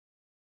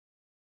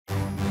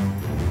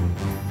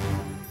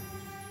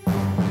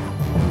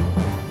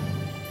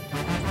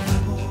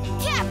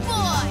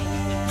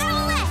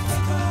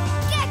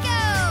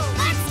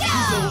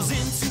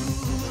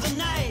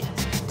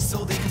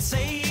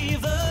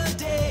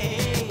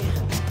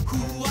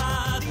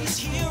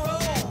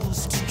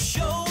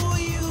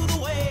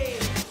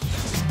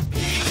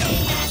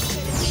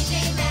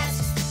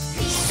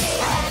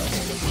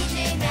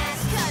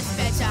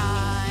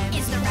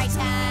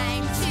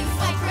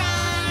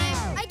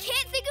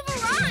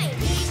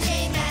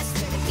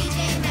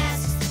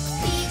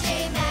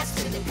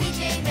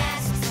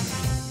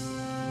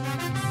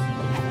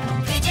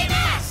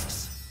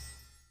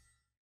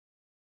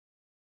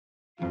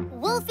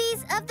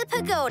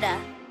Pagoda.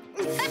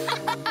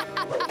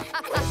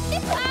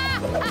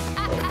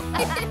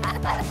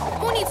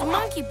 Who needs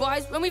monkey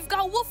bars when we've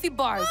got Wolfie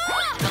bars?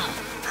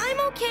 I'm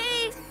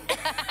okay.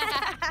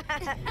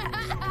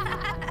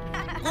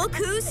 Look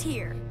who's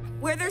here.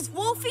 Where there's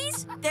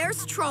Wolfies,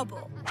 there's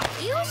trouble.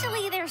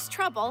 Usually there's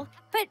trouble,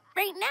 but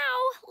right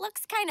now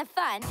looks kind of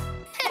fun.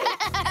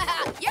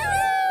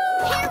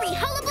 Yahoo! Harry,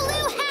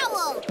 hullabaloo,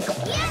 howl!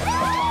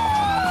 Yahoo!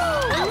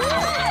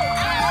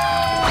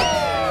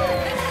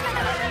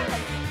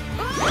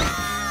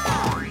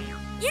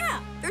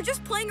 Yeah, they're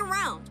just playing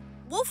around,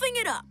 wolfing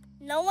it up.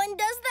 No one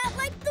does that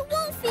like the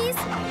Wolfies.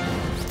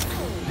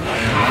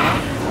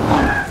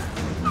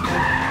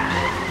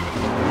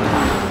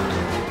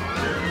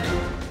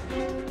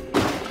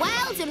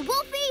 Wild and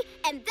wolfy,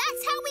 and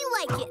that's how we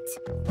like it.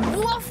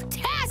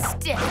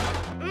 Wolf-tastic!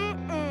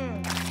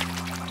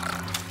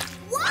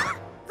 What?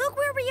 Look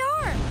where we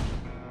are.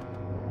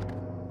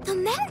 The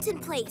mountain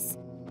place.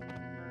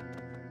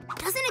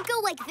 Doesn't it go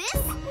like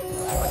this?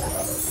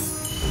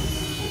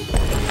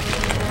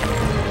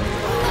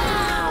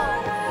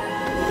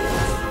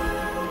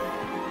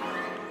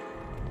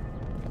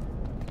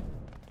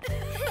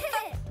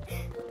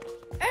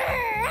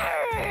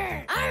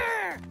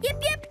 Yip,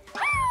 yip.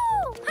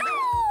 Ow!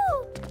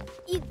 Ow!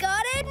 You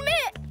gotta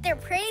admit, they're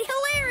pretty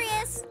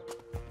hilarious.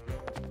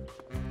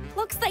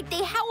 Looks like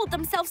they howled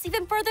themselves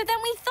even further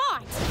than we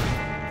thought.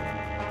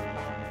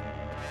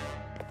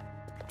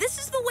 This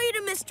is the way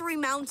to Mystery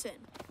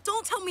Mountain.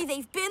 Don't tell me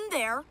they've been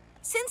there.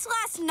 Since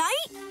last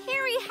night?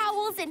 Harry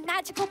howls and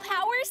magical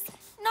powers?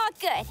 Not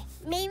good.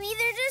 Maybe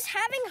they're just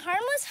having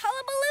harmless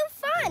hullabaloo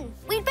fun.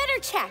 We'd better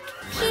check.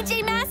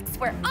 PJ Masks,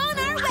 we're on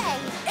our way.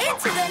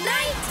 Into the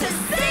night to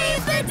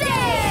save the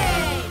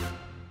day!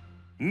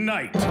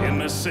 Night in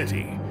the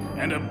city,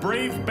 and a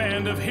brave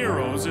band of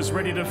heroes is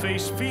ready to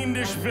face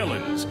fiendish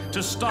villains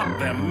to stop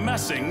them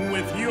messing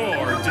with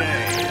your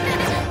day.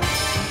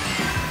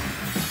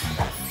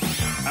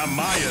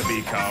 Amaya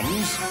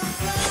becomes...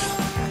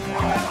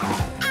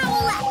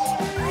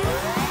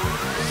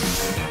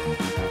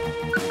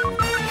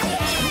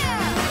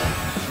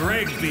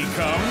 Greg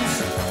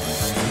becomes...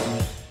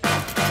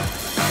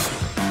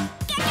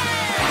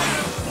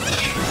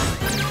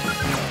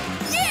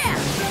 Yeah!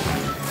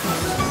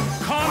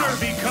 Connor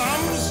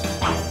becomes...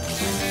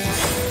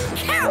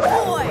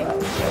 Cowboy!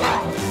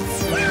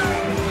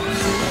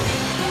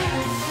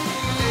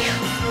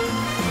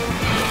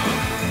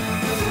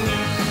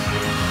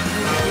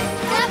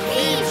 The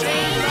PJ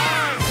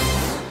Masks!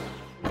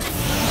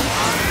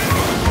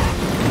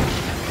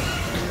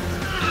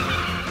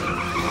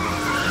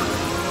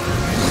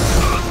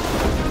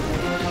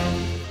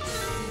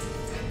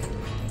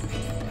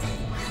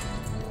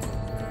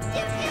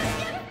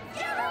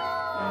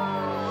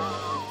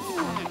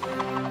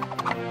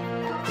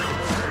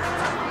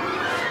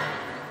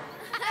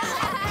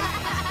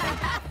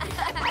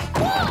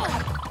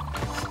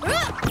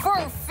 For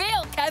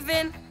fail,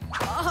 Kevin!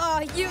 Oh,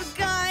 you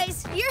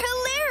guys, you're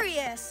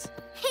hilarious.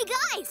 Hey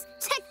guys,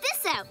 check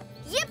this out.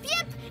 Yip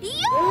yip yo!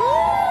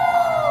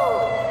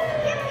 Whoa!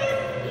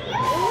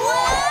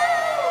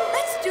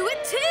 Let's do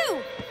it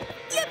too.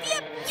 Yip,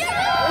 yip, yip!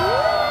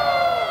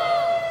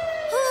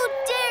 Who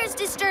dares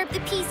disturb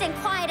the peace and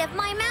quiet of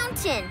my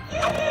mountain?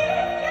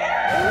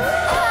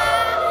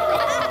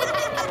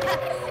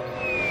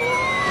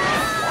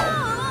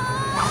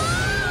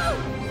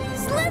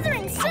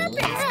 Slithering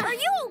serpents, are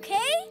you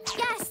okay?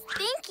 Yes,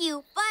 thank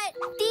you, but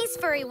these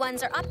furry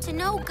ones are up to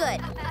no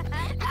good.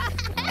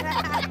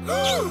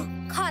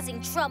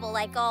 Causing trouble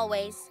like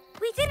always.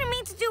 We didn't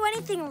mean to do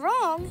anything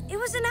wrong. It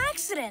was an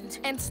accident.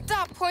 And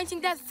stop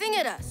pointing that thing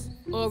at us,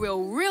 or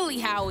we'll really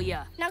howl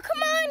ya. Now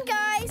come on,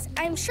 guys.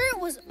 I'm sure it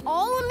was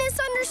all a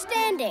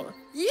misunderstanding.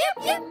 Yip,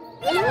 yip,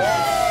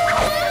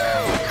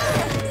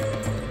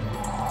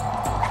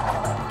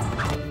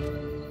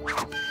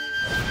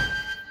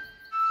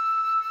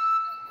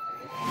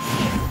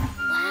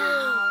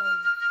 Wow.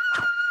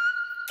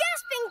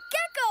 Gasping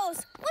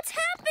geckos! What's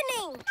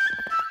happening?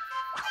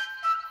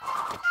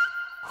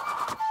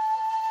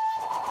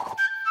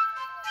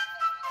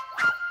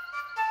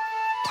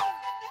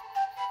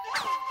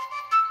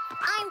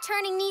 I'm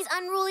turning these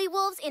unruly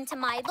wolves into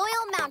my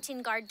loyal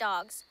mountain guard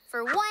dogs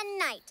for one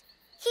night.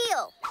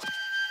 Heel.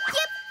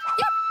 Yip,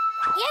 yip,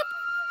 yip.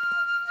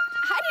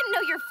 I didn't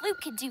know your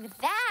flute could do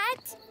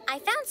that. I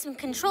found some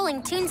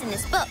controlling tunes in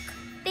this book.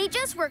 They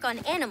just work on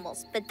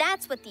animals, but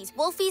that's what these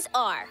Wolfies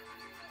are.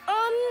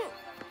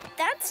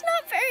 That's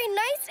not very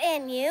nice,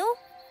 Anu.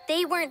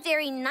 They weren't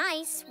very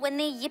nice when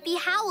they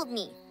yippee-howled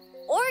me.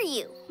 Or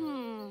you.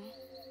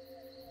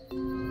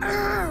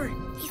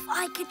 If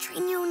I could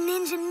train you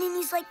ninja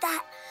ninnies like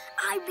that,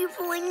 I'd be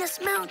ruling this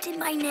mountain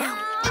by now.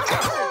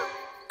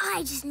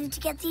 I just need to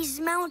get these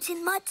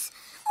mountain mutts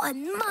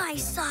on my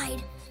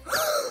side.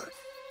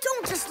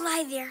 Don't just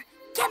lie there.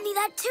 Get me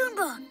that tune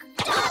book.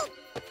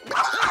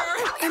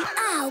 And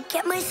I'll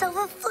get myself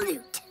a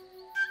flute.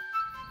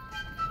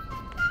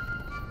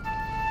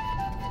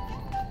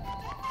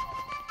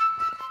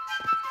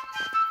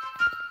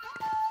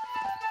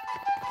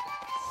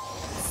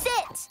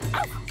 Sit.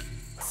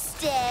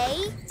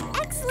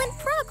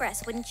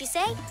 progress, wouldn't you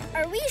say?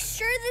 Are we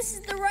sure this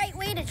is the right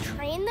way to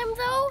train them,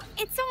 though?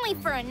 It's only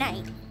for a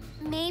night.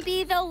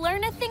 Maybe they'll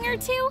learn a thing or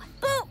two?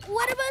 But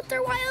what about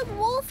their wild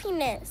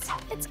wolfiness?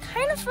 It's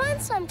kind of fun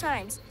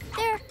sometimes.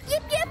 They're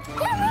yip yip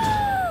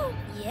yahoo!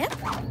 Yip?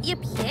 Yip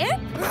yip?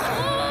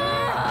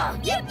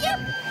 Yip yip!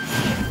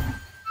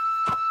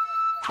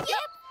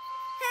 Yip!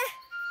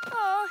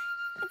 Oh,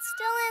 it's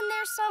still in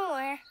there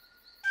somewhere.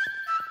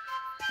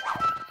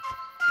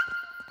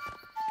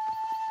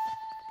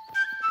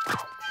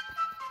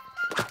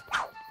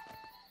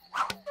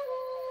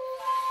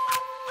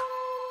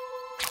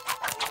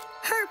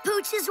 Her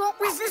pooches won't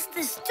resist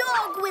this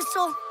dog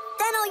whistle.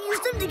 Then I'll use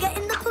them to get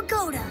in the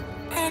pagoda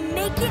and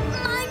make it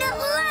mine at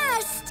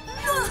last.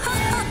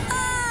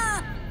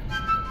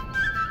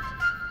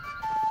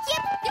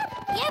 Yip yip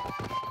yip!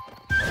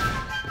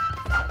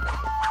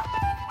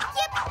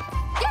 Yip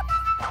yip!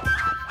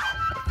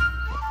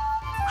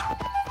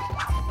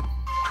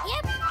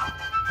 Yip!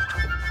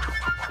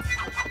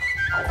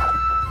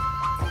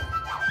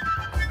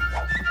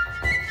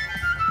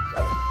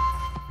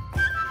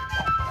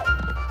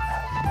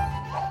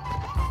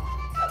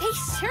 They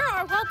sure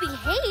are well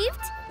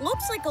behaved.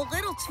 Looks like a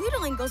little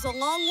tootling goes a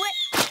long way.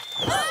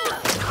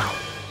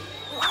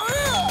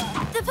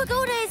 The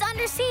pagoda is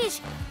under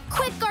siege.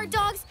 Quick, guard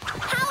dogs,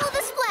 howl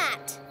the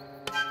splat.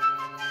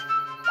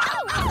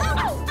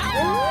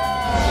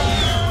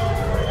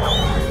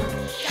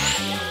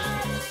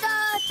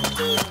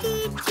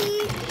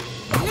 Dee.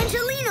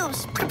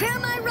 Ninjalinos, prepare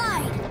my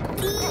ride.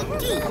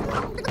 Dee.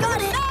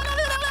 Got it.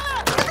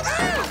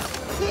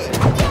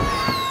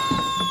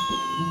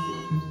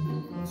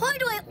 Why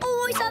do I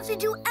always have to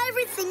do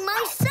everything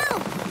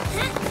myself?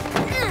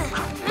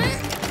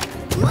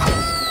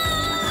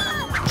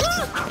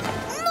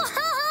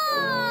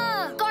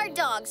 Guard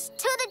dogs,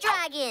 to the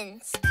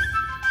dragons.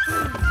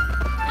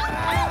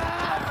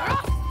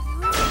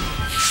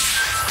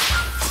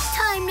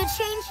 Time to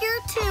change your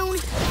tune.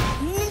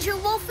 Ninja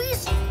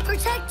Wolfies,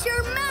 protect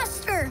your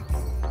master.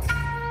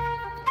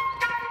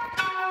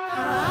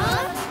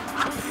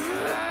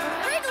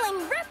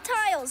 Wriggling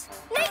reptiles!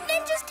 Night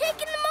Ninja's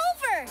taking them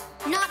over!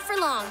 Not for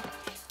long.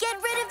 Get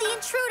rid of the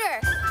intruder.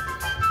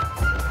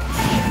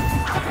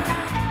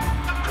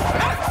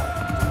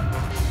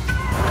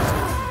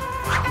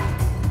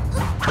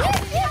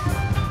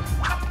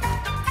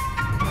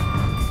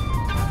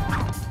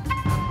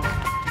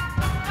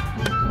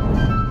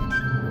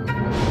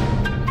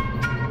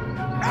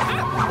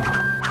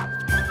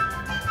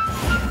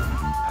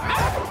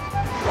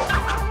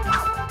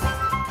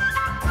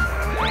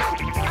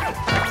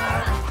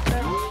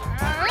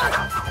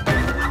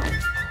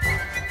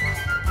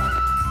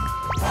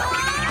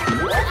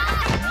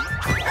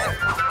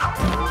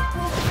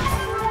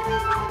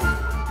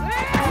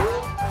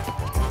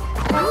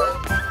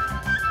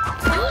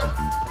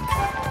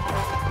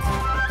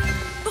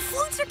 The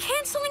flutes are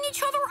canceling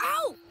each other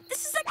out.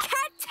 This is a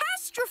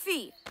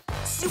catastrophe.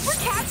 Super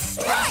Cat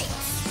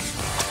strikes.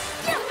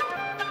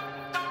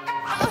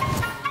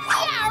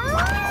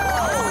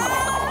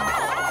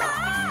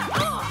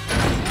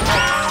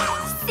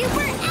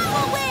 Super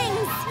Owl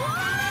Wings!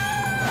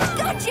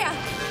 Gotcha!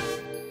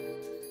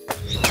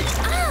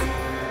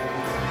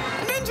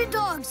 Ninja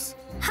dogs,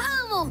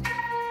 howl.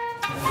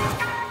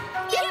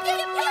 Yip, yip,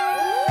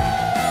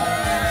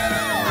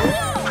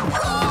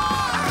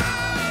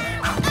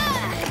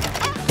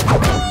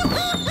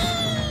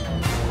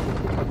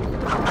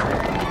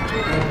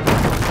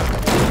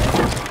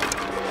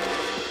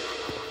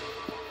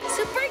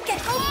 Super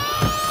get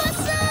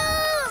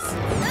muscles!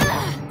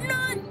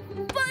 Not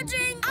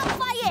budging! I'll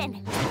fly in.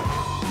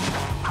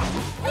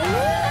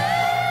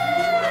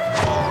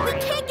 We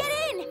can't get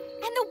in,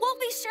 and the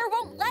Wolfies sure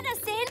won't let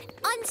us in.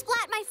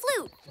 Unsplat my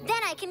flute,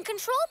 then I can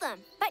control them.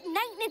 But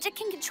Night Ninja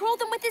can control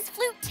them with his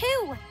flute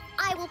too.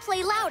 I will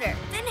play louder.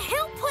 Then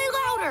he'll play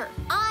louder.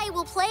 I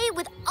will play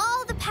with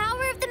all the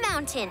power of the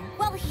mountain.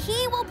 While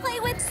he will play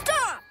with...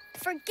 Stop!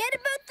 Forget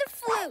about the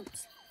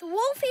flutes. The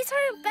Wolfies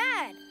aren't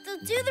bad. They'll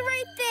do the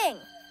right thing.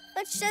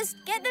 Let's just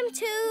get them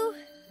to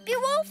be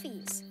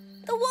Wolfies.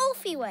 The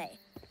Wolfie way.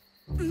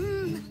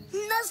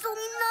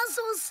 Nuzzly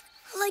nuzzles,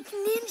 like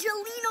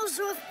Ninjalinos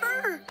with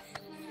fur.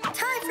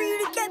 Time for you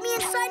to get me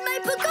inside my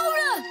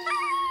pagoda.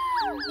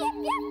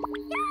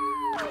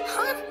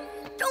 Huh?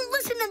 Don't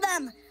listen to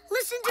them.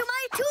 Listen to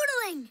my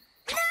tootling.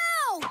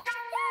 Now!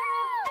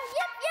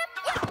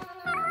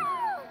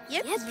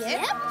 Yip,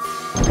 yip.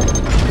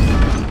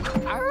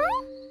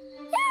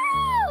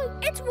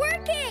 It's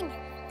working!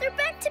 They're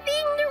back to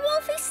being their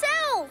wolfie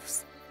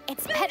selves.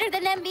 It's better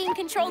than them being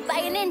controlled by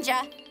a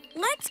ninja.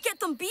 Let's get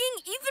them being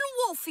even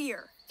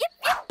wolfier.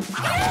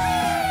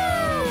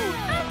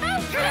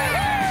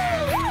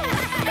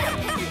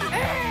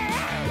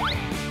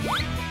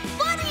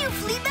 What are you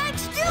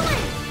fleabags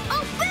doing?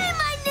 Obey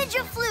my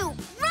ninja flute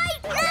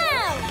right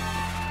now!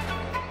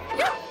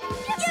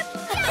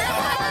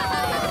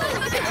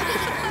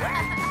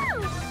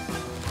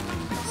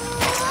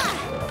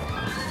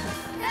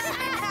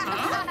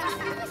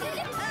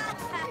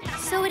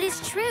 So it is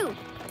true.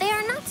 They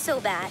are not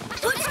so bad.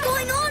 What's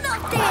going on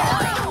up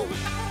there?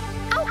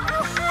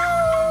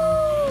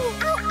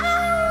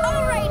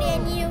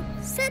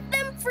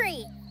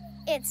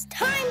 It's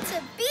time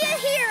to be a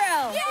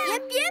hero!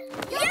 Yip, yip,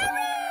 yaroo!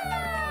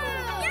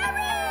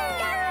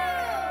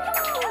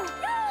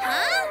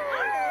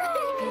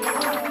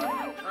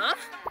 Huh?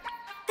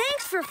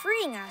 Thanks for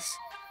freeing us.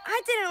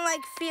 I didn't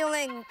like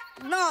feeling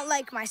not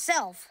like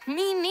myself.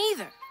 Me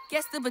neither.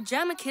 Guess the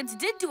pajama kids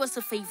did do us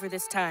a favor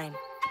this time.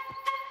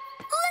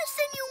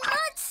 Listen, you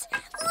mutts!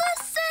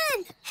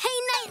 Listen! Hey,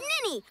 Night and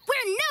Ninny,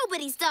 we're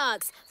nobody's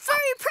dogs.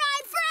 Furry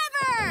pride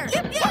forever!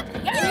 Yip, yip,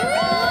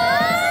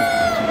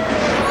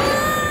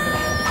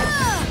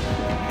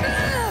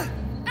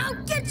 I'll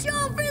get you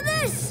over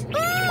this!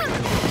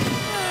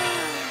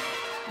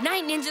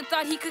 Night Ninja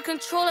thought he could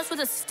control us with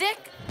a stick?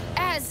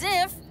 As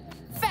if.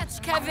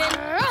 Fetch, Kevin.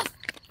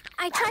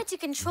 I tried to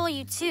control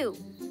you, too.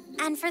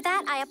 And for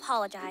that, I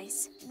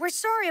apologize. We're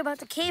sorry about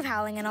the cave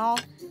howling and all.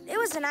 It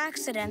was an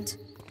accident.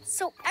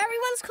 So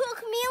everyone's cool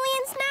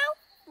chameleons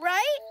now,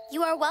 right?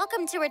 You are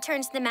welcome to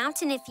return to the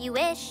mountain if you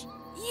wish.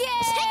 Yay!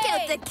 Check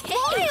out the cave!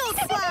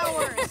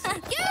 Wildflowers!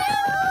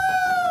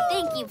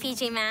 Thank you,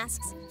 PJ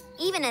Masks.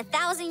 Even a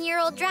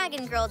 1,000-year-old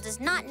dragon girl does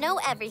not know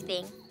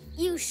everything.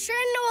 You sure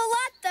know a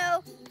lot,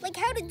 though. Like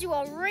how to do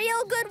a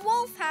real good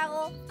wolf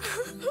howl.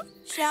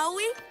 Shall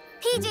we?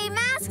 PJ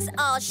Masks,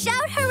 all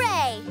shout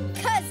hooray!